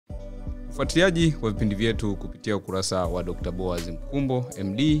Mfuatiliaji wa vipindi vyetu kupitia ukurasa wa Dr. Boaz Mkumbo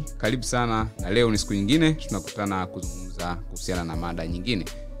MD, karibu sana, na leo ni siku nyingine tunakutana kuzungumza kuhusiana na mada nyingine.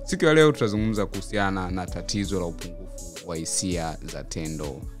 Siku ya leo tutazungumza kuhusiana na tatizo la upungufu wa hisia za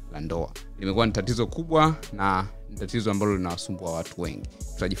tendo la ndoa. Limekuwa ni tatizo kubwa na ni tatizo ambalo linawasumbua watu wengi.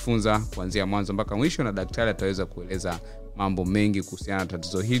 Tutajifunza kuanzia mwanzo mpaka mwisho na daktari ataweza kueleza mambo mengi kuhusiana na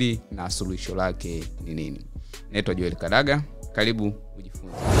tatizo hili na suluhisho lake ni nini. Naitwa Joel Kadaga, karibu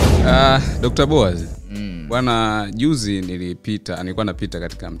ujifunze. Dr. Boaz, bwana, juzi nilikuwa napita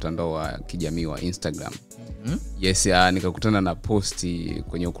katika mtandao wa kijamii wa Instagram. Yes, nikakutana na posti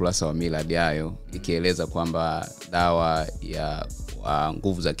kwenye ukurasa wa Millard Ayo ikieleza kwamba dawa ya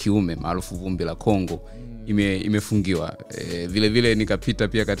nguvu za kiume maarufu vumbi la Kongo imefungiwa. Vile vile nikapita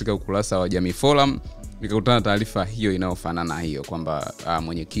pia katika ukurasa wa Jamii Forum nikakutana na taarifa hiyo inayofanana hiyo kwamba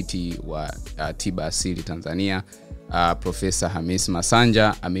mwenyekiti wa tiba asili Tanzania Profesa Hamis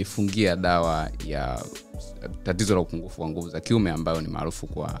Masanja ameifungia dawa ya tatizo la upungufu wa nguvu za kiume ambayo ni maarufu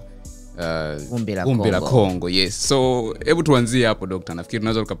kwa vumbi la Kongo. Yes. So hebu tuanzie hapo Dr. Nafikiri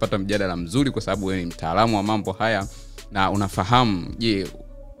tunaweza kupata mjadala mzuri kwa sababu wewe ni mtaalamu wa mambo haya na unafahamu. Je,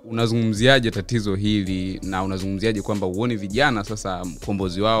 unazungumziaje tatizo hili na unazungumziaje kwamba uone vijana sasa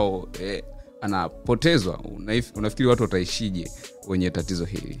mkombozi wao anapotezwa? Unafikiri watu wataishije kwenye tatizo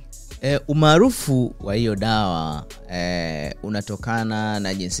hili? Umaarufu wa hiyo dawa unatokana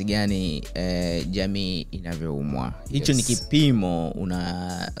na jinsi gani jamii inavyoumwa. Hicho ni kipimo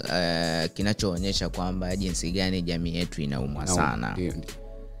kinachoonyesha kwamba jinsi gani jamii yetu inaumwa sana.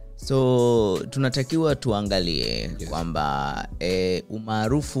 So tunatakiwa tuangalie kwamba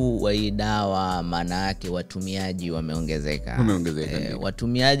umaarufu wa hii dawa maana yake watumiaji wameongezeka.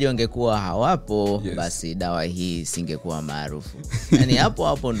 Watumiaji wangekuwa hawapo, basi dawa hii singekuwa maarufu. Yaani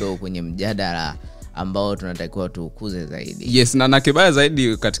hapo ndo kwenye mjadala ambao tunatakiwa tukuze zaidi. Yes, na kibaya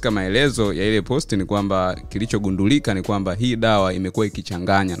zaidi katika maelezo ya ile post ni kwamba kilichogundulika ni kwamba hii dawa imekuwa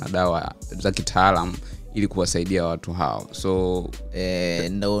ikichanganya na dawa za kitaalamu ili kuwasaidia watu hao. So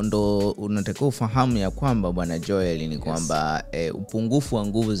ndo unatakiwa ufahamu ya kwamba bwana Joel ni kwamba upungufu wa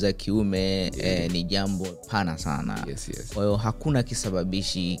nguvu za kiume ni jambo pana sana. Kwa hiyo hakuna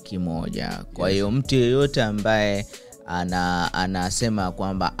kisababishi kimoja. Kwa hiyo mtu yeyote ambaye anasema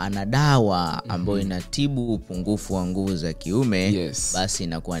kwamba ana dawa ambayo inatibu upungufu wa nguvu za kiume, basi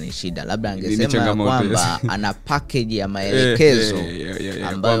inakuwa ni shida. Labda angesema kwamba ana package ya maelekezo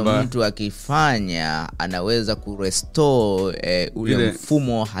ambayo mtu akifanya anaweza kurestore ule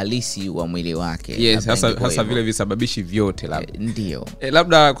mfumo halisi wa mwili wake. Yes, hasa vile visababishi vyote labda. Ndio.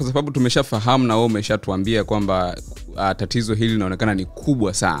 Labda kwa sababu tumeshafahamu na wewe umeshatuambia kwamba tatizo hili linaonekana ni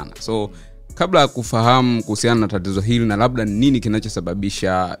kubwa sana. So kabla ya kufahamu kuhusiana na tatizo hili na labda nini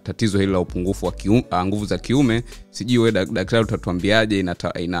kinachosababisha tatizo hili la upungufu wa nguvu za kiume, sijui wewe daktari utatuambiaje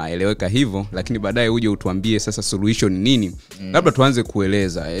inaeleweka hivyo, lakini baadaye uje utuambie sasa solution ni nini. Labda tuanze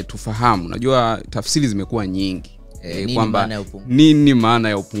kueleza tufahamu. Unajua tafsiri zimekuwa nyingi. Kwamba nini maana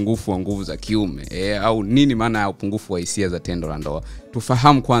ya upungufu wa nguvu za kiume au nini maana ya upungufu wa hisia za tendo la ndoa.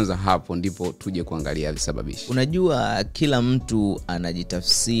 Tufahamu kwanza, hapo ndipo tuje kuangalia visababishi. Unajua kila mtu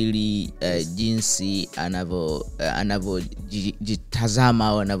anajitafsiri jinsi anavyojitazama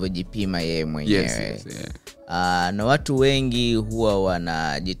au anavyojipima yeye mwenyewe. Na watu wengi huwa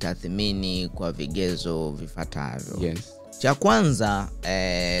wanajitathmini kwa vigezo vifuatavyo. Cha kwanza,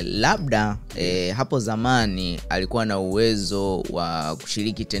 labda hapo zamani alikuwa na uwezo wa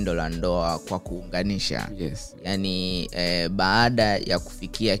kushiriki tendo la ndoa kwa kuunganisha. Yaani baada ya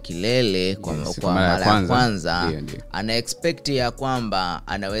kufikia kilele kwa mara ya kwanza ana expect ya kwamba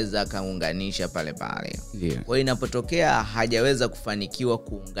anaweza kaunganisha pale. Kwa hiyo inapotokea hajaweza kufanikiwa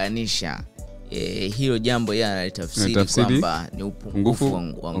kuunganisha hiyo jambo, yeye analitafsiri kwamba ni upungufu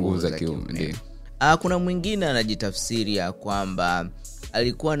wa nguvu za kiume. Kuna mwingine anajitafsiri ya kwamba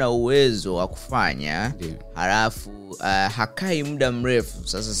alikuwa na uwezo wa kufanya halafu hakai muda mrefu.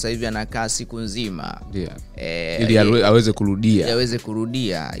 Sasa hivi anakaa siku nzima ili aweze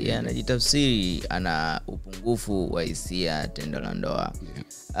kurudia. Yeye anajitafsiri ana upungufu wa hisia tendo la ndoa.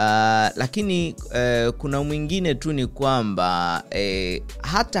 Lakini kuna mwingine tu ni kwamba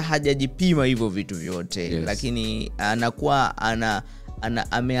hata hajajipima hivyo vitu vyote, lakini anakuwa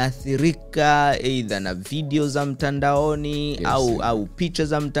ameathirika aidha na video za mtandaoni au picha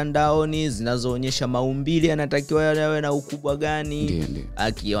za mtandaoni zinazoonyesha maumbile anatakiwa yawe na ukubwa gani.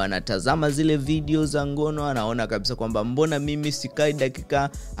 Akiwa anatazama zile video za ngono anaona kabisa kwamba mbona mimi sikai dakika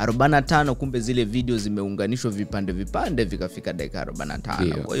 45, kumbe zile video zimeunganishwa vipande vikafika dakika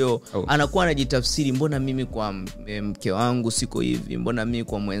 45. Kwa hiyo anakuwa anajitafsiri, mbona mimi kwa mke wangu siko hivi, mbona mimi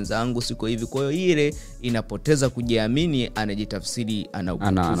kwa mwenza wangu siko hivi. Kwa hiyo ile inapoteza kujiamini, anajitafsiri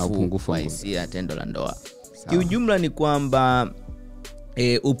ana upungufu wa hisia tendo la ndoa. Kiujumla ni kwamba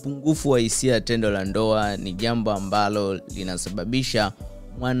upungufu wa hisia tendo la ndoa ni jambo ambalo linasababisha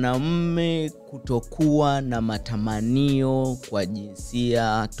mwanamume kutokuwa na matamanio kwa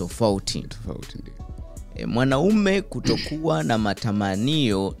jinsia tofauti ndio. Mwanaume kutokuwa na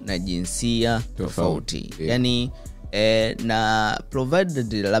matamanio na jinsia tofauti. Yani na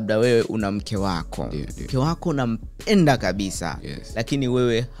provided labda wewe una mke wako. Mke wako unampenda kabisa, lakini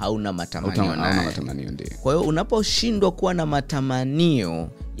wewe hauna matamanio naye. Kwa hiyo unaposhindwa kuwa na matamanio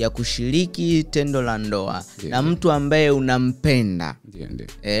ya kushiriki tendo la ndoa na mtu ambaye unampenda,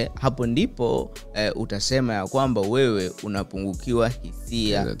 hapo ndipo utasema ya kwamba wewe unapungukiwa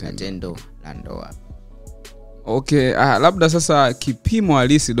hisia na tendo la ndoa. Okay, labda sasa kipimo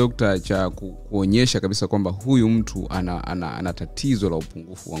halisi dokta cha kuonyesha kabisa kwamba huyu mtu ana tatizo la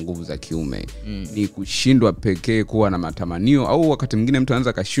upungufu wa nguvu za kiume ni kushindwa pekee kuwa na matamanio, au wakati mwingine mtu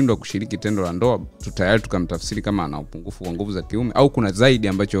anaweza kashindwa kushiriki tendo la ndoa tayari tukamtafsiri kama ana upungufu wa nguvu za kiume, au kuna zaidi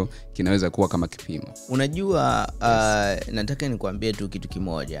ambacho kinaweza kuwa kama kipimo? Unajua nataka nikwambie tu kitu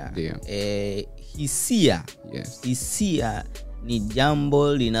kimoja. Hisia ni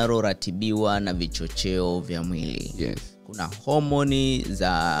jambo linaloratibiwa na vichocheo vya mwili. Kuna homoni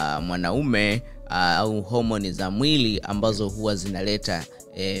za mwanaume au homoni za mwili ambazo huwa zinaleta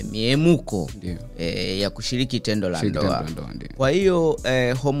miemuko ya kushiriki tendo la ndoa. Kwa hiyo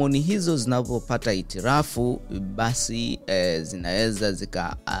homoni hizo zinapopata itirafu, basi zinaweza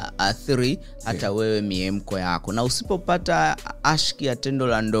zikaathiri hata wewe miemko yako, na usipopata ashki ya tendo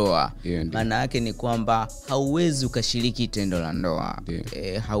la ndoa, maana yake ni kwamba hauwezi ukashiriki tendo la ndoa.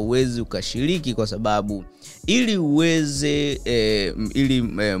 Hauwezi ukashiriki kwa sababu ili uweze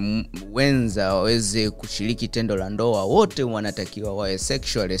wenza waweze kushiriki tendo la ndoa, wote wanatakiwa wawe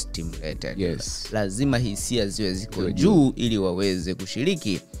sexually stimulated. Lazima hisia ziwe ziko juu ili waweze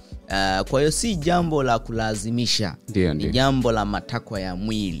kushiriki. Kwa hiyo si jambo la kulazimisha, ni jambo la matakwa ya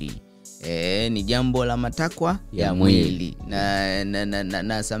mwili. Ni jambo la matakwa ya mwili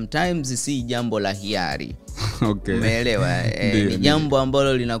na sometimes si jambo la hiari. Okay. Umeelewa? Ni jambo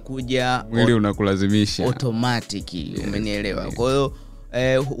ambalo linakuja mwili unakulazimisha automatic. Umenielewa? Kwa hiyo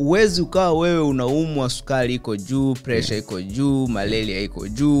uwezi ukawa wewe unaumwa, sukari iko juu, pressure iko juu, malaria iko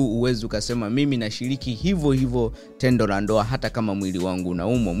juu, uwezi ukasema mimi nashiriki hivyo tendo la ndoa hata kama mwili wangu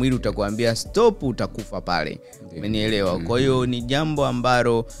unaumwa. Mwili utakwambia stop, utakufa pale. Umenielewa? Kwa hiyo ni jambo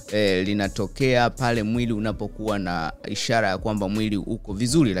ambalo linatokea pale mwili unapokuwa na ishara ya kwamba mwili uko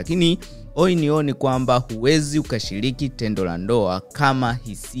vizuri, lakini nioni kwamba huwezi ukashiriki tendo la ndoa kama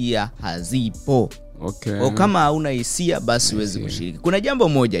hisia hazipo. Okay. Kama hauna hisia basi huwezi kushiriki. Kuna jambo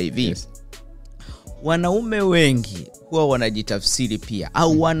moja hivi. Wanaume wengi huwa wanajitafsiri pia,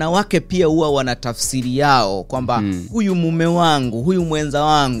 au wanawake pia huwa wanatafsiri yao kwamba huyu mume wangu, huyu mwenza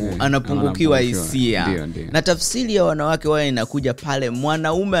wangu anapungukiwa hisia. Na tafsiri ya wanawake wao inakuja pale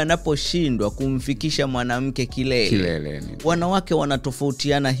mwanaume anaposhindwa kumfikisha mwanamke kilele. Wanawake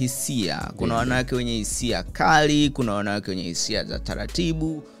wanatofautiana hisia. Kuna wanawake wenye hisia kali, kuna wanawake wenye hisia za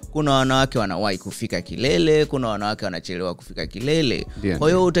taratibu, kuna wanawake wanawahi kufika kilele, kuna wanawake wanachelewa kufika kilele. Kwa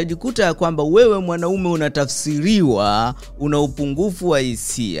hiyo utajikuta kwamba wewe mwanaume unatafsiriwa una upungufu wa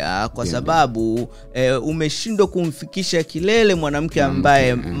hisia kwa sababu umeshindwa kumfikisha kilele mwanamke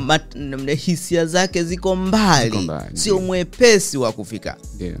ambaye hisia zake ziko mbali, sio mwepesi wa kufika.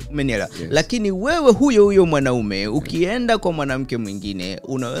 Umenielewa? Lakini wewe huyo mwanaume ukienda kwa mwanamke mwingine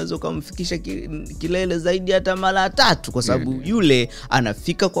unaweza kumfikisha kilele zaidi hata mara 3 kwa sababu yule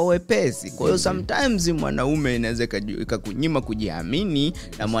anafika kwa wepesi. Kwa hiyo sometimes mwanaume inaweza kukunyima kujiamini,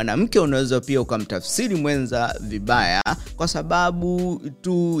 na mwanamke unaweza pia ukamtafsiri mwenza vibaya kwa sababu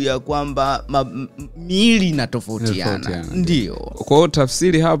tu ya kwamba miili inatofautiana. Ndio. Kwa hiyo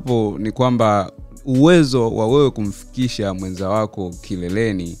tafsiri hapo ni kwamba uwezo wa wewe kumfikisha mwenza wako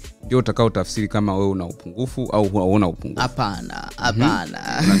kileleni ndio utakao tafsiri kama wewe una upungufu au huna upungufu. Hapana.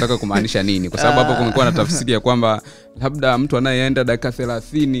 Unataka kumaanisha nini? Kwa sababu hapo kumekuwa na tafsiri ya kwamba labda mtu anayeenda dakika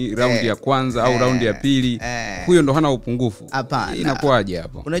 30 raundi ya kwanza au raundi ya pili, huyo ndo hana upungufu. Inakuaje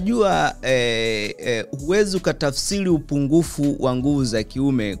hapo? Unajua huwezi ukatafsiri upungufu wa nguvu za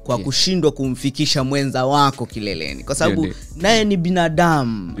kiume kwa kushindwa kumfikisha mwenza wako kileleni, kwa sababu naye ni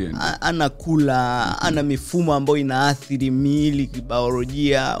binadamu. Anakula, ana mifumo ambayo inaathiri miili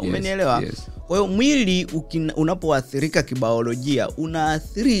kibiolojia. Umenielewa? Kwa hiyo mwili unapoathirika kibiolojia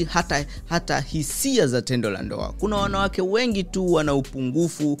unaathiri hata hisia za tendo la ndoa. Kuna wanawake wengi tu wana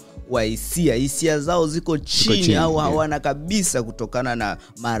upungufu wa hisia zao ziko chini au hawana kabisa kutokana na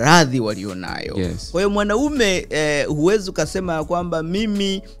maradhi walionayo. Kwa hiyo mwanaume huwezi ukasema kwamba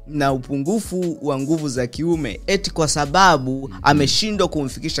mimi na upungufu wa nguvu za kiume eti kwa sababu ameshindwa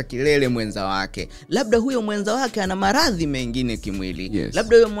kumfikisha kilele mwenza wake. Labda huyo mwenza wake ana maradhi mengine kimwili.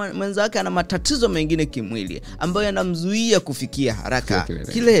 Labda huyo mwenza wake ana matatizo mengine kimwili ambayo yanamzuia kufikia haraka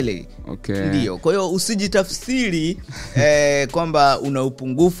kilele. Ndio. Kwa hiyo usijitafsiri kwamba una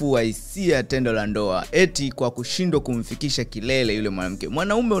upungufu wa hisia tendo la ndoa eti kwa kushindwa kumfikisha kilele yule mwanamke.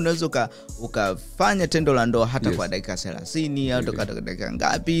 Mwanaume unaweza ukafanya tendo la ndoa hata kwa dakika 30 au kwa dakika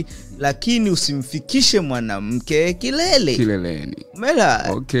ngapi, lakini usimfikishe mwanamke kileleni.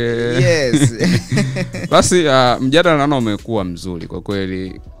 Umeelewa? Yes. Basi mjadala naona umekuwa mzuri kwa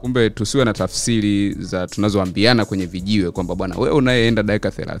kweli. Kumbe tusiwe na tafsiri za tunazoambiana kwenye vijiwe kwamba bwana wewe unayeenda dakika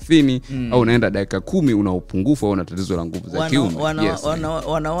 30 au unaenda dakika 10 una upungufu au una tatizo la nguvu za kiume.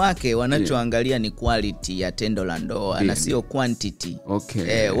 Wanawake wanachoangalia ni quality ya tendo la ndoa na sio quantity.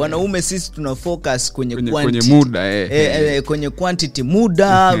 Wanaume sisi tuna focus kwenye quantity. Kwenye muda kwenye quantity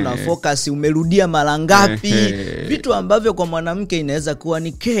muda, una focus umerudia mara ngapi, vitu ambavyo kwa mwanamke inaweza kuwa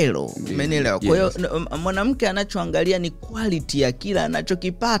ni kero. Umenielewa? Kwa hiyo mwanamke anachoangalia ni quality ya kila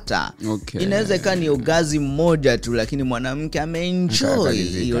anachokipata. Inaweza ikawa ni orgasm mmoja tu, lakini mwanamke ameenjoy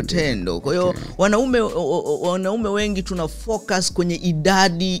hiyo tendo. Kwa hiyo wanaume wengi tuna focus kwenye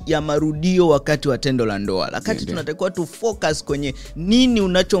idadi ya marudio wakati wa tendo la ndoa. Wakati tunatakiwa tu focus kwenye nini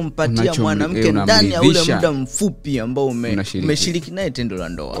unachompatia mwanamke ndani ya ule muda mfupi ambao umeshiriki naye tendo la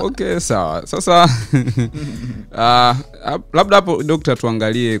ndoa. Sawa. Sasa labda hapo daktari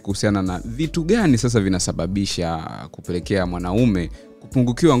tuangalie kuhusiana na vitu gani sasa vinasababisha kupelekea mwanaume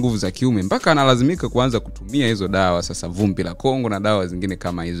kupungukiwa nguvu za kiume mpaka analazimika kuanza kutumia hizo dawa sasa vumbi la Kongo na dawa zingine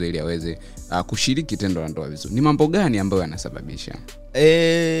kama hizo ili aweze kushiriki tendo la ndoa vizuri. Ni mambo gani ambayo yanasababisha?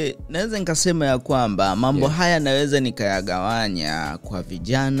 Naweza nikasema ya kwamba mambo haya naweza nikayagawanya kwa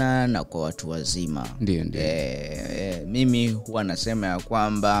vijana na kwa watu wazima. Ndio. Mimi huwa nasema ya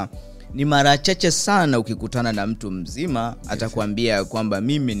kwamba ni mara chache sana ukikutana na mtu mzima atakwambia kwamba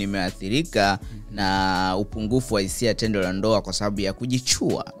mimi nimeathirika na upungufu wa hisia tendo la ndoa kwa sababu ya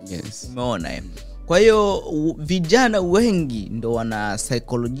kujichua. Umeona? Kwa hiyo vijana wengi ndo wana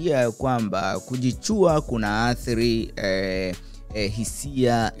saikolojia ya kwamba kujichua kuna athiri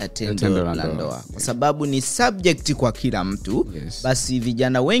hisia ya tendo la ndoa. Kwa sababu ni subject kwa kila mtu. Basi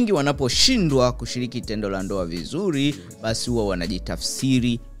vijana wengi wanaposhindwa kushiriki tendo la ndoa vizuri, basi huwa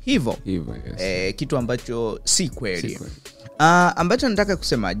wanajitafsiri hivyo. Kitu ambacho si kweli. Ambacho nataka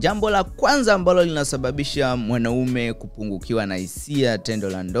kusema, jambo la kwanza ambalo linasababisha mwanaume kupungukiwa na hisia tendo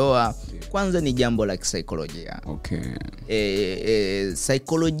la ndoa, kwanza ni jambo la kisaikolojia.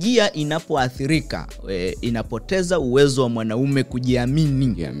 Saikolojia inapoathirika, inapoteza uwezo wa mwanaume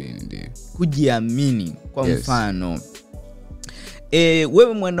kujiamini. Kwa mfano,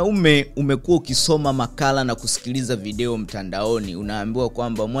 wewe mwanaume umekuwa ukisoma makala na kusikiliza video mtandaoni, unaambiwa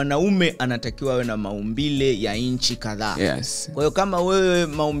kwamba mwanaume anatakiwa awe na maumbile ya inchi kadhaa. Kwa hiyo kama wewe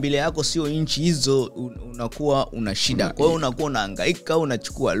maumbile yako sio inchi hizo, unakuwa una shida. Kwa hiyo unakuwa unahangaika,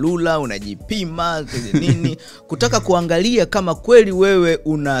 unachukua lula, unajipima nini kutaka kuangalia kama kweli wewe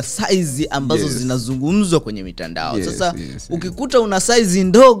una size ambazo zinazungumzwa kwenye mitandao. Sasa ukikuta una size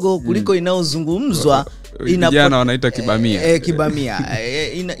ndogo kuliko inayozungumzwa, vijana wanaita kibamia.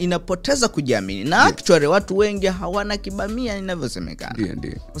 Inapoteza kujiamini. Na actually watu wengi hawana kibamia inavyosemekana.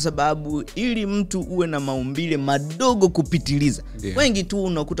 Kwa sababu ili mtu uwe na maumbile madogo kupitiliza, wengi tu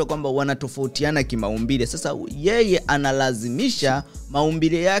unakuta kwamba wanatofautiana kimaumbile. Sasa yeye analazimisha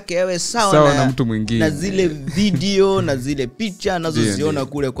maumbile yake yawe sawa na mtu mwingine. Na zile video na zile picha anazoziona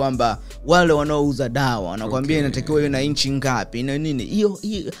kule kwamba wale wanaouza dawa wanakuambia inatakiwa iwe na inchi ngapi na nini. Hiyo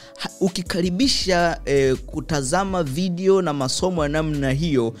ukikaribisha kutazama video na masomo ya namna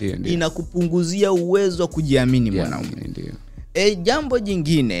hiyo, inakupunguzia uwezo wa kujiamini mwanaume. Jambo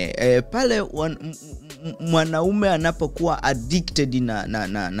jingine, pale mwanaume anapokuwa addicted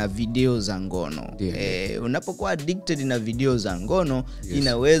na video za ngono. Unapokuwa addicted na video za ngono,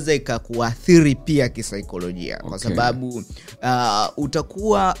 inaweza ikakuathiri pia kisaikolojia. Kwa sababu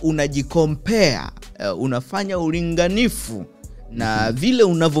utakuwa unajicompare, unafanya ulinganifu na vile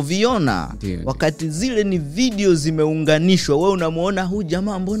unavyoviona wakati zile ni video zimeunganishwa, wewe unamuona huyu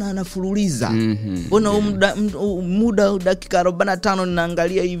jamaa mbona anafululiza, mbona muda dakika 45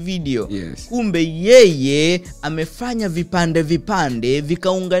 ninaangalia hii video. Kumbe yeye amefanya vipande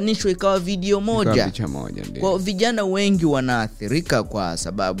vikaunganishwa ikawa video moja. Kwa vijana wengi wanaathirika kwa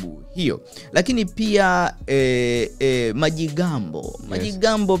sababu hiyo. Lakini pia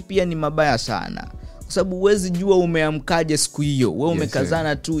majigambo pia ni mabaya sana, kwa sababu huwezi jua umeamkaje siku hiyo. Wewe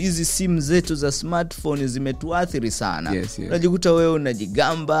umekazana tu, hizi simu zetu za smartphone zimetuathiri sana. Unajikuta wewe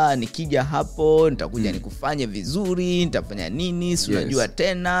unajigamba, nikija hapo nitakuja nikufanye vizuri, nitafanya nini, si unajua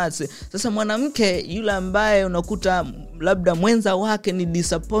tena. Sasa mwanamke yule ambaye unakuta labda mwenza wake ni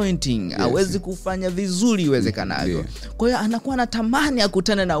disappointing, hawezi kufanya vizuri iwezekanavyo. Kwa hiyo anakuwa anatamani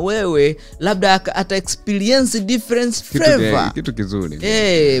akutane na wewe, labda ata experience different flavor, kitu kizuri.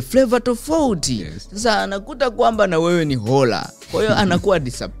 Flavor tofauti. Sasa anakuta kwamba na wewe ni hola. Kwa hiyo anakuwa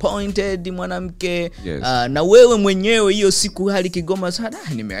disappointed mwanamke. Na wewe mwenyewe hiyo siku hali Kigoma sana,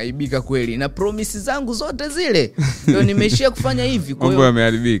 nimeaibika kweli na promise zangu zote zile ndio nimeishia kufanya hivi. Kwa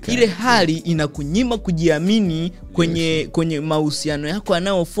hiyo ile hali inakunyima kujiamini kwenye mahusiano yako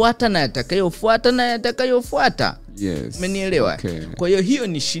yanayofuata na yatakayofuata. Umenielewa? Kwa hiyo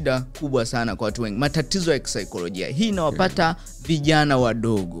ni shida kubwa sana kwa watu wengi, matatizo ya kisaikolojia. Hii inawapata vijana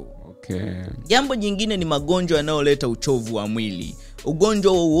wadogo. Jambo jingine ni magonjwa yanayoleta uchovu wa mwili.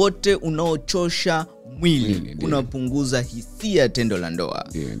 Ugonjwa wowote unaochosha mwili unapunguza hisia tendo la ndoa.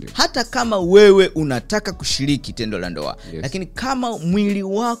 Hata kama wewe unataka kushiriki tendo la ndoa, lakini kama mwili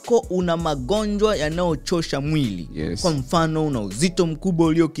wako una magonjwa yanayochosha mwili, kwa mfano una uzito mkubwa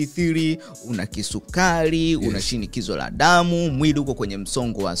uliokithiri, una kisukari, una shinikizo la damu, mwili uko kwenye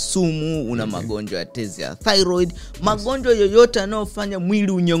msongo wa sumu, una magonjwa ya tezi ya thyroid, magonjwa yoyote yanayofanya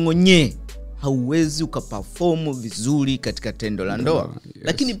mwili unyong'onye, hauwezi ukaperform vizuri katika tendo la ndoa.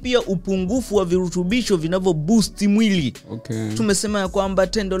 Lakini pia upungufu wa virutubisho vinavyoboost mwili. Tumesema ya kwamba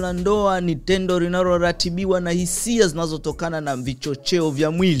tendo la ndoa ni tendo linaloratibiwa na hisia zinazotokana na vichocheo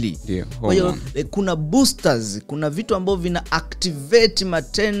vya mwili. Kwa hiyo kuna boosters, kuna vitu ambavyo vina activate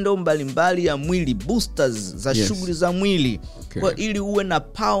matendo mbalimbali ya mwili, boosters za shughuli za mwili. Kwa ili uwe na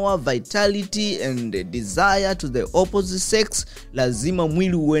power, vitality and desire to the opposite sex, lazima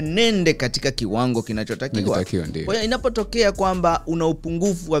mwili uenende katika kiwango kinachotakiwa. Kwa hiyo inapotokea kwamba una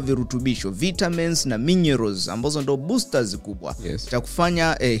upungufu wa virutubisho, vitamins na minerals ambazo ndo boosters kubwa,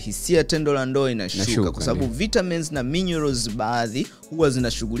 itakufanya hisia tendo la ndoa inashuka, kwa sababu vitamins na minerals baadhi huwa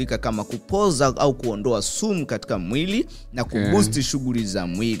zinashughulika kama kupoza au kuondoa sumu katika mwili na kuboost shughuli za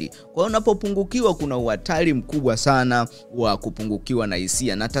mwili. Kwa hiyo unapopungukiwa kuna uhatari mkubwa sana wa kupungukiwa na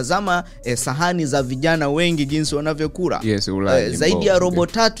hisia. Na tazama sahani za vijana wengi jinsi wanavyokula. Zaidi ya robo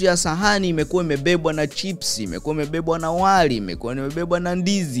 3 ya sahani imekuwa imebebwa na chips, imekuwa imebebwa na wali, imekuwa imebebwa na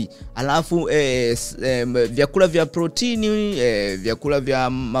ndizi. Alafu vyakula vya protini, vyakula vya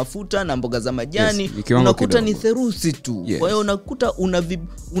mafuta na mboga za majani unakuta ni theruthi tu. Kwa hiyo unakuta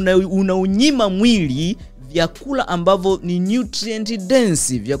unaunyima mwili vyakula ambavyo ni nutrient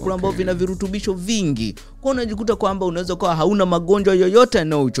dense, vyakula ambavyo vina virutubisho vingi. Kwa unajikuta kwamba unaweza kuwa hauna magonjwa yoyote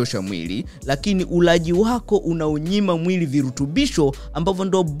yanayochosha mwili, lakini ulaji wako unaunyima mwili virutubisho ambavyo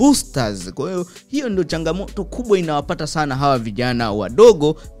ndo boosters. Kwa hiyo ndio changamoto kubwa inawapata sana hawa vijana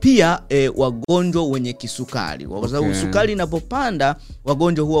wadogo. Pia wagonjwa wenye kisukari, kwa sababu sukari inapopanda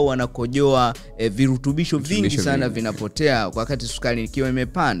wagonjwa huwa wanakojoa virutubisho vingi sana vinapotea. Wakati sukari ikiwa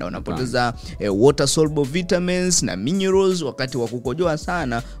imepanda unapoteza water soluble vitamins na minerals wakati wa kukojoa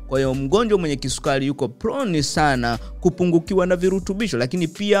sana. Kwa hiyo mgonjwa mwenye kisukari yuko prone sana kupungukiwa na virutubisho. Lakini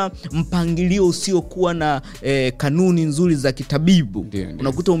pia mpangilio usiokuwa na kanuni nzuri za kitabibu.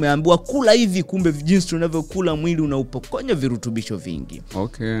 Unakuta umeambiwa kula hivi, kumbe jinsi unavyokula mwili unaupokonya virutubisho vingi.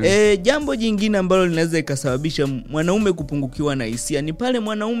 Jambo jingine ambalo linaweza ikasababisha mwanaume kupungukiwa na hisia ni pale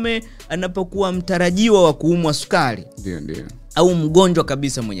mwanaume anapokuwa mtarajiwa wa kuumwa sukari. Au mgonjwa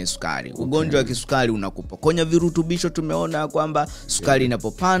kabisa mwenye sukari. Ugonjwa wa kisukari unakupokonya virutubisho. Tumeona kwamba sukari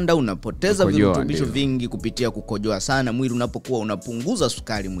inapopanda unapoteza virutubisho vingi kupitia kukojoa sana, mwili unapokuwa unapunguza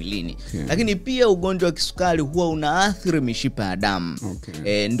sukari mwilini. Lakini pia ugonjwa wa kisukari huwa unaathiri mishipa ya damu.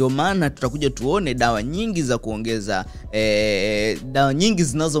 Ndio maana tutakuja tuone dawa nyingi za kuongeza dawa nyingi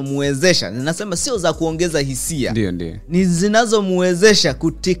zinazomwezesha, ninasema sio za kuongeza hisia, ni zinazomwezesha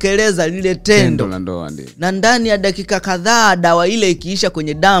kutekeleza lile tendo la ndoa. Na ndani ya dakika kadhaa dawa ile ikiisha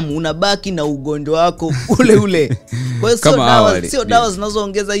kwenye damu unabaki na ugonjwa wako ule ule. Kwa hiyo sio dawa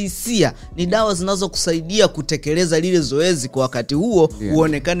zinazoongeza hisia, ni dawa zinazokusaidia kutekeleza lile zoezi kwa wakati huo,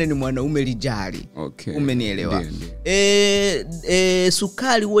 uonekane ni mwanaume lijali. Umenielewa?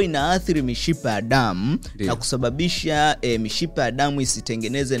 Sukari huwa inaathiri mishipa ya damu na kusababisha mishipa ya damu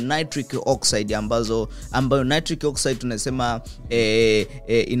isitengeneze nitric oxide ambayo nitric oxide tunasema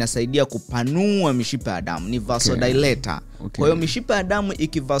inasaidia kupanua mishipa ya damu, ni vasodilator. Kwa hiyo mishipa ya damu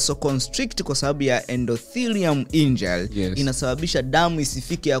ikivasoconstrict kwa sababu ya endothelium injury, inasababisha damu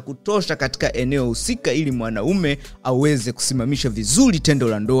isifike ya kutosha katika eneo husika ili mwanaume aweze kusimamisha vizuri tendo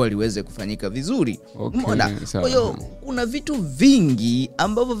la ndoa liweze kufanyika vizuri. Umeona? Kwa hiyo kuna vitu vingi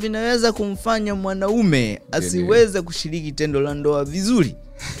ambavyo vinaweza kumfanya mwanaume asiweze kushiriki tendo la ndoa vizuri.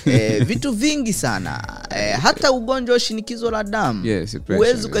 Vitu vingi sana. Hata ugonjwa wa shinikizo la damu,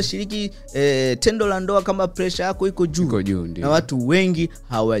 huwezi ukashiriki tendo la ndoa kama pressure yako iko juu. Na watu wengi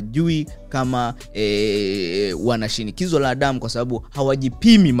hawajui kama wana shinikizo la damu kwa sababu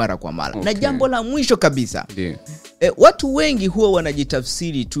hawajipimi mara kwa mara. Na jambo la mwisho kabisa, watu wengi huwa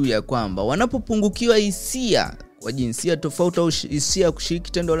wanajitafsiri tu ya kwamba wanapopungukiwa hisia wa jinsia tofauti au hisia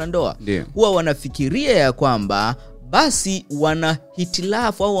kushiriki tendo la ndoa, huwa wanafikiria ya kwamba basi wana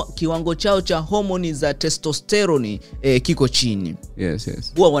hitilafu au kiwango chao cha homoni za testosterone kiko chini.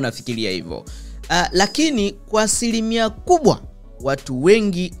 Huwa wanafikiria hivyo. Lakini kwa asilimia kubwa watu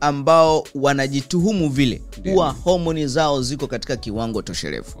wengi ambao wanajituhumu vile, huwa homoni zao ziko katika kiwango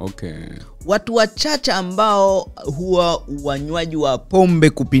toshelevu. Watu wachache ambao huwa wanywaji wa pombe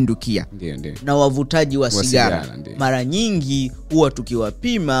kupindukia na wavutaji wa sigara, mara nyingi huwa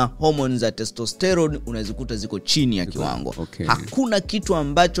tukiwapima homoni za testosterone unazikuta ziko chini ya kiwango. Hakuna kitu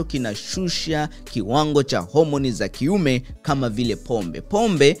ambacho kinashusha kiwango cha homoni za kiume kama vile pombe.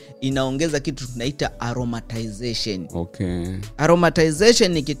 Pombe inaongeza kitu tunaita aromatization.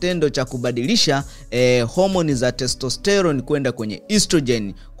 Aromatization ni kitendo cha kubadilisha homoni za testosterone kwenda kwenye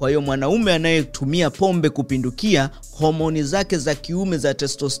estrogen. Kwa hiyo mwanaume anayetumia pombe kupindukia, homoni zake za kiume za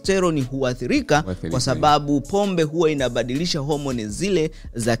testosterone huathirika kwa sababu pombe huwa inabadilisha homoni zile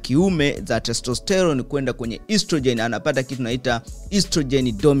za kiume za testosterone kwenda kwenye estrogen. Anapata kitu tunaita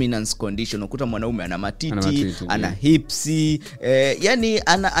estrogen dominance condition. Ukuta mwanaume ana matiti, ana hips, yani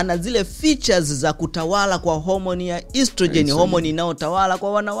ana zile features za kutawala kwa homoni ya estrogen, homoni inayotawala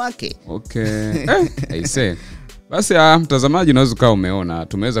kwa wanawake. I say. Basi mtazamaji, unaweza kama umeona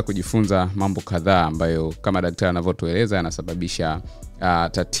tumeweza kujifunza mambo kadhaa ambayo kama daktari anavyotueleza yanasababisha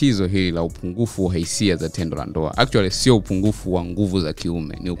tatizo hili la upungufu wa hisia za tendo la ndoa. Actually sio upungufu wa nguvu za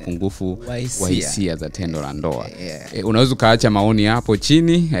kiume, ni upungufu wa hisia za tendo la ndoa. Unaweza kaacha maoni hapo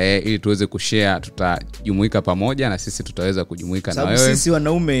chini ili tuweze kushare, tutajumuika pamoja na sisi tutaweza kujumuika na wewe. Sababu sisi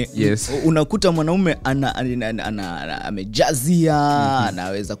wanaume unakuta mwanaume amejazia,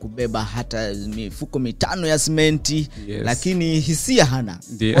 anaweza kubeba hata mifuko 5 ya simenti, lakini hisia hana.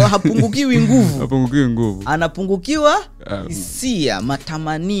 Hapungukiwi nguvu. Anapungukiwa hisia,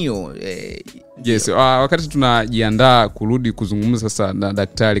 matamanio. Wakati tunajiandaa kurudi kuzungumza sasa na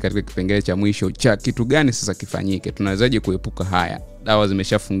daktari katika kipengele cha mwisho cha kitu gani sasa kifanyike, tunawezaje kuepuka haya? Dawa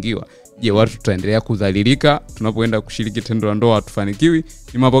zimeshafungiwa. Je, watu tutaendelea kudhalilika tunapoenda kushiriki tendo la ndoa tufanikiwi?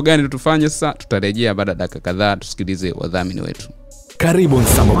 Ni mambo gani tufanye sasa? Tutarejea baada dakika kadhaa tusikilize wadhamini wetu. Karibu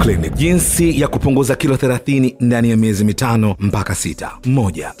Nsamo Clinic. Jinsi ya kupunguza kilo 30 ndani ya miezi 5 mpaka 6.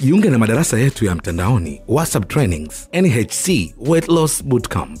 1. Jiunge na madarasa yetu ya mtandaoni, WhatsApp trainings, NHC Weight Loss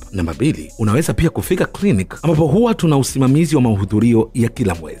Bootcamp. 2. Unaweza pia kufika clinic ambapo huwa tuna usimamizi wa mahudhurio ya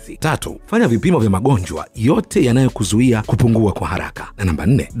kila mwezi. 3. Fanya vipimo vya magonjwa yote yanayokuzuia kupungua kwa haraka. Na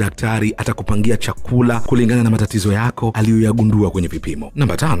 4. Daktari atakupangia chakula kulingana na matatizo yako aliyoyagundua kwenye vipimo.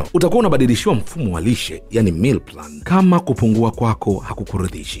 5. Utakuwa unabadilishiwa mfumo wa lishe, yani meal plan, kama kupungua kwako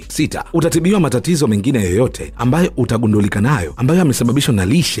hakukuridhishi. 6. Utatibiwa matatizo mengine yoyote ambayo utagundulika nayo ambayo yamesababishwa na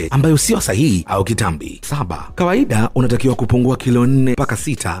lishe ambayo sio sahihi au kitambi. 7. Kawaida unatakiwa kupungua kilo 4 mpaka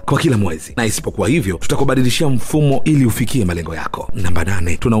 6 kwa kila mwezi, na isipokuwa hivyo tutakubadilishia mfumo ili ufikie malengo yako.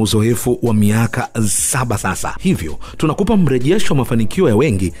 8. Tuna uzoefu wa miaka 7 sasa, hivyo tunakupa mrejesho wa mafanikio ya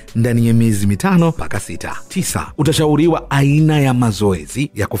wengi ndani ya miezi 5 mpaka 6. 9. Utashauriwa aina ya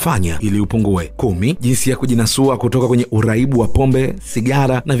mazoezi ya kufanya ili upungue. 10. Jinsi ya kujinasua kutoka kwenye uraibu wa pombe,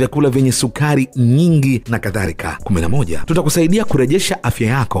 sigara na vyakula vyenye sukari nyingi na kadhalika. 11. Tutakusaidia kurejesha afya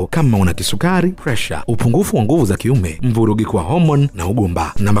yako kama una kisukari, pressure, upungufu wa nguvu za kiume, mvurugiko wa hormone na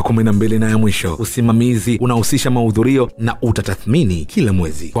ugumba. 12 na ya mwisho, usimamizi unahusisha mahudhurio na utatathmini kila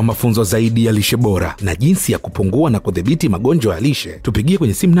mwezi. Kwa mafunzo zaidi ya lishe bora na jinsi ya kupungua na kudhibiti magonjwa ya lishe, tupigie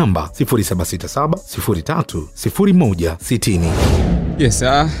kwenye simu namba 0767 03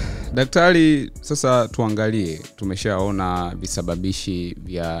 0160. Daktari, sasa tuangalie, tumeshaona visababishi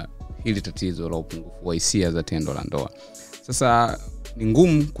vya hili tatizo la upungufu wa hisia za tendo la ndoa. Sasa ni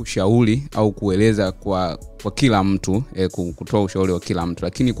ngumu kushauri au kueleza kwa kila mtu, kutoa ushauri wa kila mtu,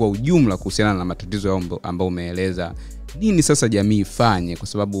 lakini kwa ujumla kuhusiana na matatizo ambayo umeeleza, nini sasa jamii ifanye? Kwa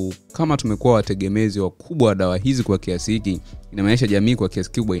sababu kama tumekuwa wategemezi wakubwa wa dawa hizi kwa kiasi hiki, inamaanisha jamii kwa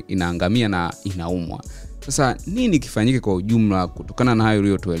kiasi kikubwa inaangamia na inaumwa. Sasa nini kifanyike kwa ujumla kutokana na hayo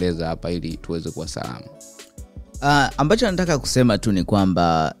uliyotueleza hapa ili tuweze kuwa salama? Ambacho nataka kusema tu ni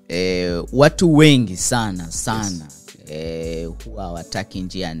kwamba watu wengi sana huwa hawataki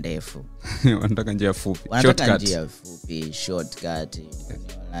njia ndefu. Wanataka njia fupi, shortcut.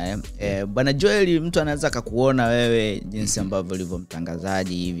 Bwana Joel, mtu anaweza kukuona wewe jinsi ambavyo ulivyo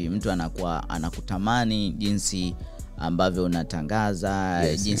mtangazaji hivi, mtu anakutamani jinsi ambavyo unatangaza,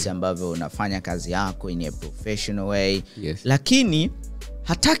 jinsi ambavyo unafanya kazi yako in a professional way, lakini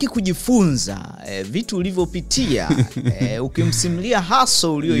hataki kujifunza vitu ulivyopitia. Ukimsimulia hustle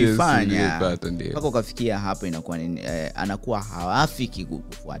ulioifanya mpaka ukafikia hapo, inakuwa anakuwa hawafiki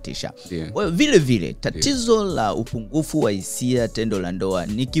kufuatisha. Kwa hiyo vile vile tatizo la upungufu wa hisia tendo la ndoa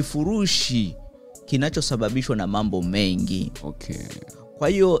ni kifurushi kinachosababishwa na mambo mengi. Kwa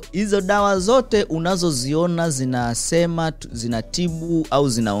hiyo hizo dawa zote unazoziona zinasema zinatibu au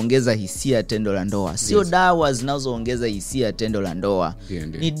zinaongeza hisia tendo la ndoa, sio dawa zinazoongeza hisia tendo la ndoa.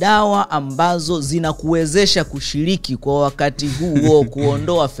 Ni dawa ambazo zinakuwezesha kushiriki kwa wakati huo,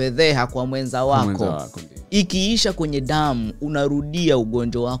 kuondoa fedheha kwa mwenza wako. Ikiisha kwenye damu, unarudia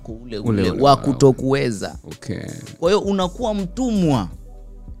ugonjwa wako ule wa kutokuweza. Kwa hiyo unakuwa mtumwa.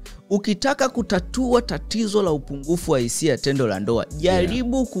 Ukitaka kutatua tatizo la upungufu wa hisia tendo la ndoa,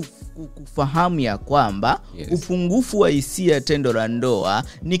 jaribu kufahamu ya kwamba upungufu wa hisia tendo la ndoa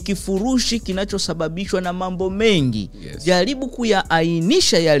ni kifurushi kinachosababishwa na mambo mengi. Jaribu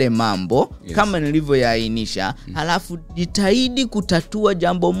kuyaainisha yale mambo kama nilivyoyaainisha, halafu jitahidi kutatua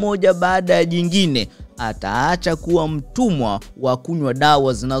jambo moja baada ya jingine. Ataacha kuwa mtumwa wa kunywa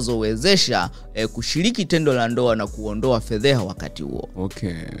dawa zinazowezesha kushiriki tendo la ndoa na kuondoa fedheha wakati huo.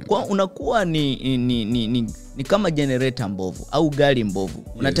 Kwa unakuwa ni kama generator mbovu au gari mbovu.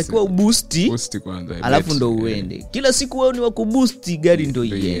 Unatakiwa uboost kwanza, alafu ndo uende. Kila siku wewe ni wa kuboost gari ndo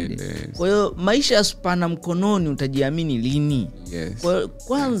iende. Kwa hiyo maisha ya spana mkononi, utajiamini lini? Kwa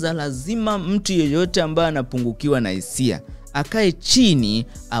kwanza lazima mtu yeyote ambaye anapungukiwa na hisia akae chini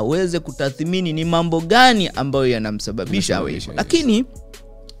aweze kutathmini ni mambo gani ambayo yanamsababisha awe. Lakini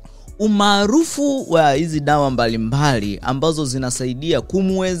umaarufu wa hizi dawa mbalimbali ambazo zinasaidia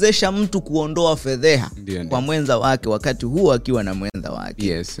kumwezesha mtu kuondoa fedheha kwa mwenza wake wakati huo akiwa na mwenza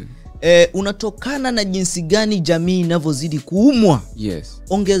wake, unatokana na jinsi gani jamii inavyozidi kuumwa.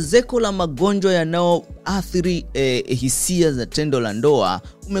 Ongezeko la magonjwa yanayoathiri hisia za tendo la ndoa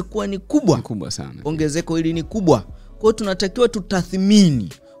umekuwa ni kubwa sana. Ongezeko hili ni kubwa. Kwa hiyo tunatakiwa tutathmini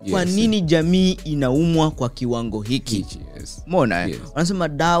kwa nini jamii inaumwa kwa kiwango hiki. Umeona? Wanasema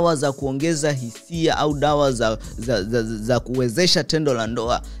dawa za kuongeza hisia au dawa za kuwezesha tendo la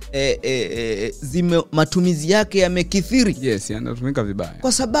ndoa matumizi yake yamekithiri. Yanatumika vibaya.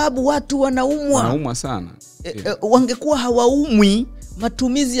 Kwa sababu watu wanaumwa sana. Wangekuwa hawaumwi,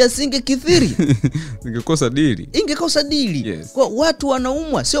 matumizi yasingekithiri. Ingekosa dili. Kwa watu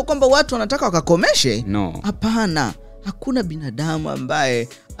wanaumwa, sio kwamba watu wanataka wakakomeshe. Hapana. Hakuna binadamu ambaye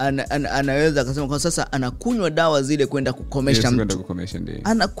anaweza kusema kwa sasa anakunywa dawa zile kwenda kukomesha mtu.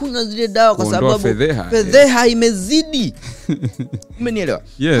 Anakunywa zile dawa kwa sababu fedheha imezidi. Umenielewa?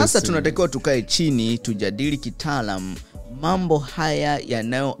 Sasa tunatakiwa tukae chini tujadili kitaalamu mambo haya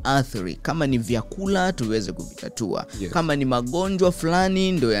yanayoathiri. Kama ni vyakula tuweze kuvitatua. Kama ni magonjwa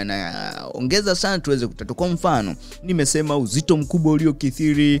fulani ndio yanaongeza sana tuweze kutatua. Kwa mfano, nimesema uzito mkubwa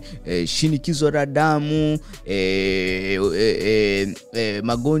uliokithiri, shinikizo la damu,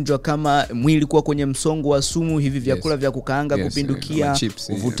 magonjwa kama mwili kuwa kwenye msongo wa sumu, hivi vyakula vya kukaanga kupindukia,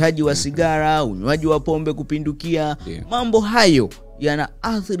 uvutaji wa sigara, unywaji wa pombe kupindukia. Mambo hayo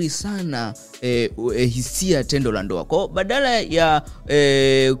yanaathiri sana hisia tendo la ndoa. Kwa badala ya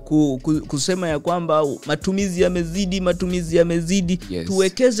kusema ya kwamba matumizi yamezidi,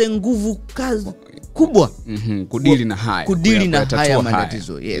 tuwekeze nguvu kazi kubwa kudili na haya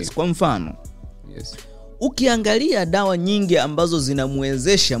matatizo. Kwa mfano, ukiangalia dawa nyingi ambazo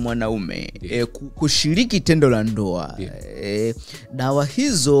zinamwezesha mwanaume kushiriki tendo la ndoa, dawa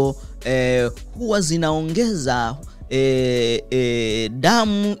hizo huwa zinaongeza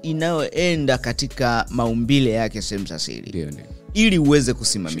damu inayoenda katika maumbile yake sehemu za siri, ili uweze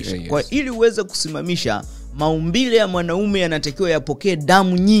kusimamisha. Kwa ili uweze kusimamisha maumbile ya mwanaume yanatakiwa yapokee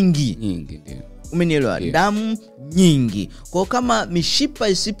damu nyingi. Umenielewa? Damu nyingi. Kwa kama mishipa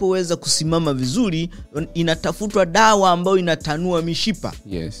isipoweza kusimama vizuri, inatafutwa dawa ambayo inatanua mishipa.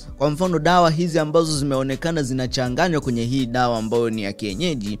 Kwa mfano dawa hizi ambazo zimeonekana zinachanganywa kwenye hii dawa ambayo ni ya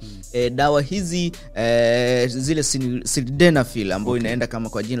kienyeji, dawa hizi zile sildenafil ambayo inaenda kama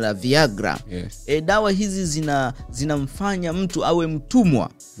kwa jina la Viagra. Dawa hizi zinamfanya mtu awe mtumwa.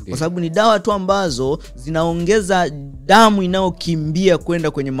 Kwa sababu ni dawa tu ambazo zinaongeza damu inayokimbia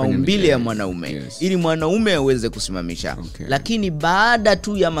kwenda kwenye maumbile ya mwanaume, ili mwanaume aweze kusimamisha. Lakini baada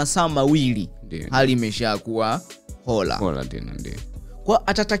tu ya masaa mawili hali imeshakuwa hola tena. Kwa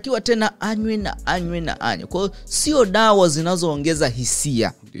atatakiwa tena anywe. Kwa sio dawa zinazoongeza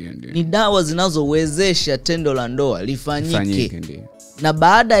hisia. Ni dawa zinazowezesha tendo la ndoa lifanyike. Na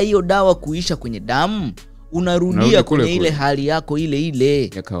baada ya hiyo dawa kuisha kwenye damu, unarudia kwenye ile hali yako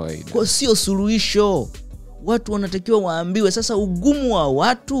ile ya kawaida. Kwa sio suluhisho. Watu wanatakiwa waambiwe. Sasa ugumu wa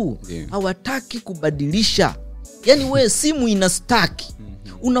watu hawataki kubadilisha. Yani wewe simu inastaki.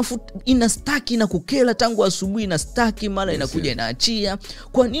 Inastaki na kukela tangu asubuhi, inastaki mara inakuja inaachia.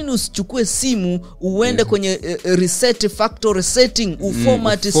 Kwa nini usichukue simu uende kwenye reset factory setting,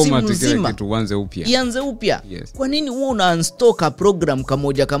 uformat simu nzima, ianze upya? Kwa nini wewe una uninstall program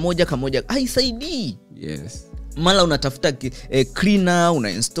kamoja haisaidii? Mala unatafuta cleaner,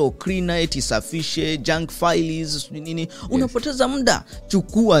 unainstall cleaner eti isafishe junk files nini. Unapoteza muda.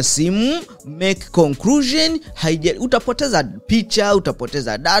 Chukua simu, make conclusion. Utapoteza picha,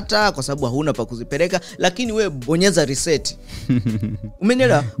 utapoteza data kwa sababu hauna pa kuzipeleka, lakini wewe bonyeza reset.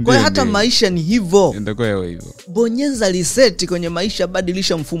 Umenielewa? Kwa hata maisha ni hivyo. Bonyeza reset kwenye maisha,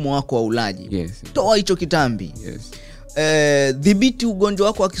 badilisha mfumo wako wa ulaji. Toa hicho kitambi. Dhibiti ugonjwa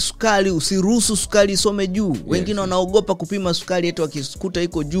wako wa kisukari, usiruhusu sukari isome juu. Wengine wanaogopa kupima sukari, eti wakikuta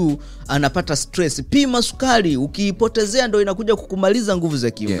iko juu anapata stress. Pima sukari, ukiipotezea ndio inakuja kukumaliza nguvu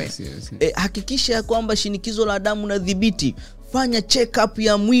za kiume. Hakikisha ya kwamba shinikizo la damu na dhibiti. Fanya check up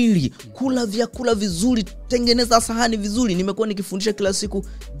ya mwili, kula vyakula vizuri, tengeneza sahani vizuri. Nimekuwa nikifundisha kila siku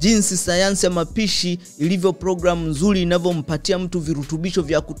jinsi sayansi ya mapishi ilivyo program nzuri inavyompatia mtu virutubisho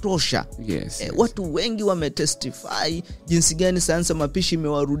vya kutosha. Watu wengi wametestify jinsi gani sayansi ya mapishi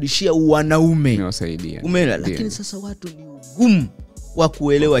imewarudishia wanaume, imewasaidia. Lakini sasa watu ni ugumu wa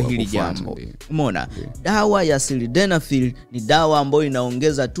kuelewa hili jambo. Umeona? Dawa ya sildenafil ni dawa ambayo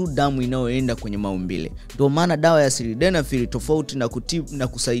inaongeza tu damu inayoenda kwenye maumbile. Ndio maana dawa ya sildenafil tofauti na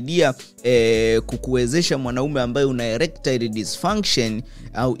kusaidia kukuwezesha mwanaume ambaye una erectile dysfunction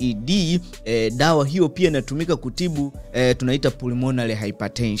au ED, dawa hiyo pia inatumika kutibu tunaita pulmonary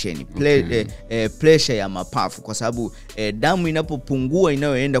hypertension, pressure ya mapafu, kwa sababu damu inapopungua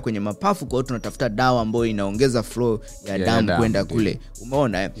inayoenda kwenye mapafu, kwa hiyo tunatafuta dawa ambayo inaongeza flow ya damu kwenda kule.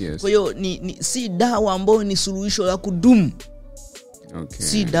 Umeona? Kwa hiyo si dawa ambayo ni suluhisho la kudumu.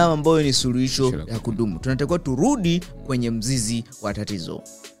 Si dawa ambayo ni suluhisho la kudumu. Tunatakiwa turudi kwenye mzizi wa tatizo.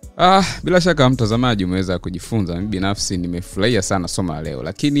 Bila shaka mtazamaji umeweza kujifunza. Mimi binafsi nimefurahia sana somo la leo,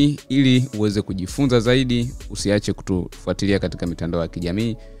 lakini ili uweze kujifunza zaidi usiache kutufuatilia katika mitandao ya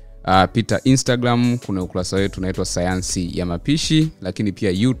kijamii. Pita Instagram, kuna ukurasa wetu unaitwa Sayansi ya Mapishi, lakini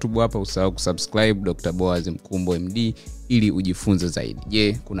pia YouTube hapa usahau kusubscribe Dr. Boaz Mkumbo MD ili ujifunze zaidi.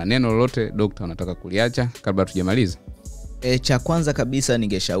 Je, kuna neno lolote Dr. unataka kuliacha kabla tujamaliza? Cha kwanza kabisa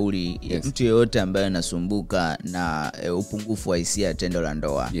ningeshauri mtu yeyote ambaye anasumbuka na upungufu wa hisia ya tendo la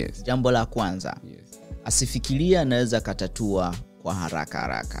ndoa. Jambo la kwanza, asifikiria anaweza katatua kwa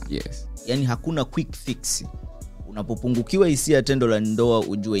haraka. Yani hakuna quick fix. Unapopungukiwa hisia ya tendo la ndoa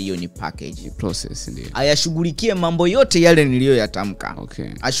ujue hiyo ni package process. Ndio ayashughulikie mambo yote yale niliyoyatamka.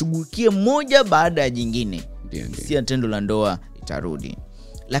 Ashughulikie moja baada ya jingine. Hisia ya tendo la ndoa itarudi.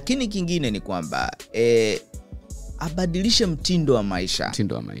 Lakini kingine ni kwamba abadilishe mtindo wa maisha.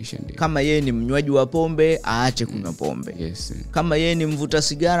 Ndio. Kama yeye ni mnywaji wa pombe, aache kunywa pombe. Kama yeye ni mvuta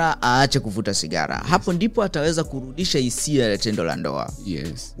sigara, aache kuvuta sigara. Hapo ndipo ataweza kurudisha hisia ya tendo la ndoa.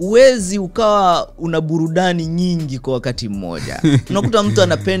 Uwezi ukawa una burudani nyingi kwa wakati mmoja. Unakuta mtu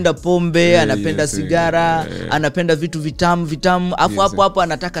anapenda pombe, anapenda sigara, anapenda vitu vitamu, hapo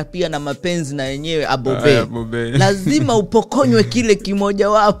anataka pia na mapenzi na yenyewe abobe. Lazima upokonywe kile kimoja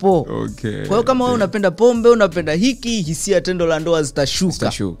wapo. Kwa hiyo kama wewe unapenda pombe, unapenda hisia tendo la ndoa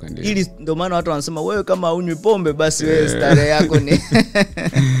zitashuka. Ili ndio maana watu wanasema wewe kama unywi pombe basi wewe starehe yako ni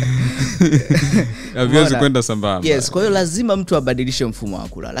haviwezi kwenda sambamba. Kwa hiyo lazima mtu abadilishe mfumo wa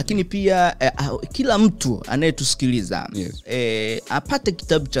kula. Lakini pia kila mtu anayetusikiliza apate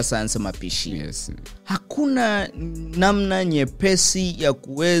kitabu cha sayansi ya mapishi. Hakuna namna nyepesi ya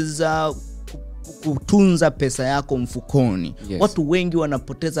kuweza kutunza pesa yako mfukoni. Watu wengi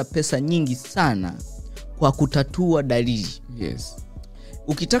wanapoteza pesa nyingi sana kwa kutatua dalili.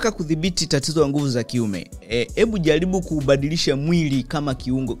 ukitaka kudhibiti tatizo la nguvu za kiume, hebu jaribu kubadilisha mwili kama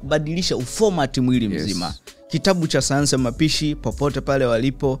kiungo, badilisha uformat mwili mzima. Kitabu cha sayansi ya mapishi popote pale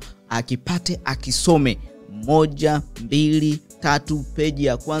walipo akipate akisome 1, 2, 3 peji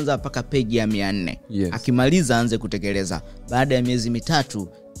ya kwanza mpaka peji ya 400. Akimaliza aanze kutekeleza. Baada ya miezi 3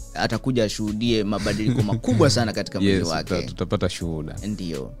 atakuja ashuhudie mabadiliko makubwa sana katika mwili wake. Tutapata shuhuda.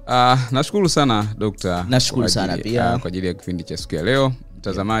 Ndio. Nashukuru sana Dr. Nashukuru sana pia kwa ajili ya kipindi cha siku ya leo.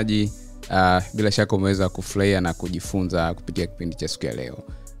 Mtazamaji, bila shaka umeweza kufurahia na kujifunza kupitia kipindi cha siku ya leo.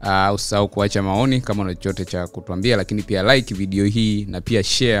 Usisahau kuacha maoni kama una chochote cha kutuambia, lakini pia like video hii na pia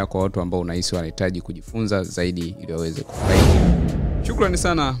share kwa watu ambao unahisi wanahitaji kujifunza zaidi ili waweze kufurahia. Shukrani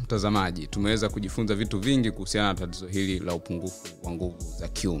sana mtazamaji. Tumeweza kujifunza vitu vingi kuhusiana na tatizo hili la upungufu wa nguvu za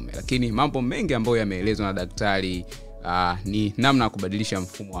kiume. Lakini mambo mengi ambayo yameelezwa na daktari ni namna ya kubadilisha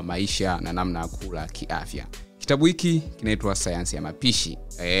mfumo wa maisha na namna ya kula kiafya. Kitabu hiki kinaitwa Sayansi ya Mapishi.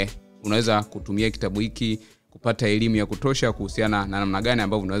 Unaweza kutumia kitabu hiki kupata elimu ya kutosha kuhusiana na namna gani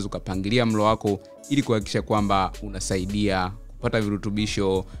ambavyo unaweza kupangilia mlo wako ili kuhakikisha kwamba unasaidia kupata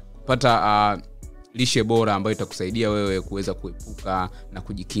virutubisho, kupata lishe bora ambayo itakusaidia wewe kuweza kuepuka na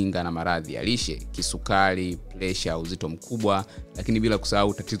kujikinga na maradhi ya lishe, kisukari, pressure, uzito mkubwa, lakini bila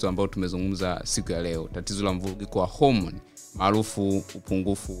kusahau tatizo ambalo tumezungumza siku ya leo, tatizo la mvurugiko wa hormone maarufu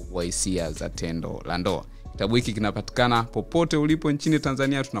upungufu wa hisia za tendo la ndoa. Kitabu hiki kinapatikana popote ulipo nchini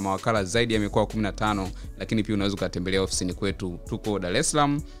Tanzania. Tuna mawakala zaidi ya mikoa 15, lakini pia unaweza kutembelea ofisini kwetu. Tuko Dar es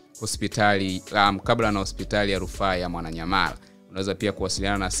Salaam, hospitali kabla na hospitali ya rufaa ya Mwananyamala. Unaweza pia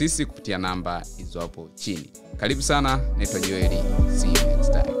kuwasiliana na sisi kupitia namba hizo hapo chini. Karibu sana, naitwa Joeli. See you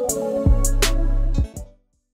next time.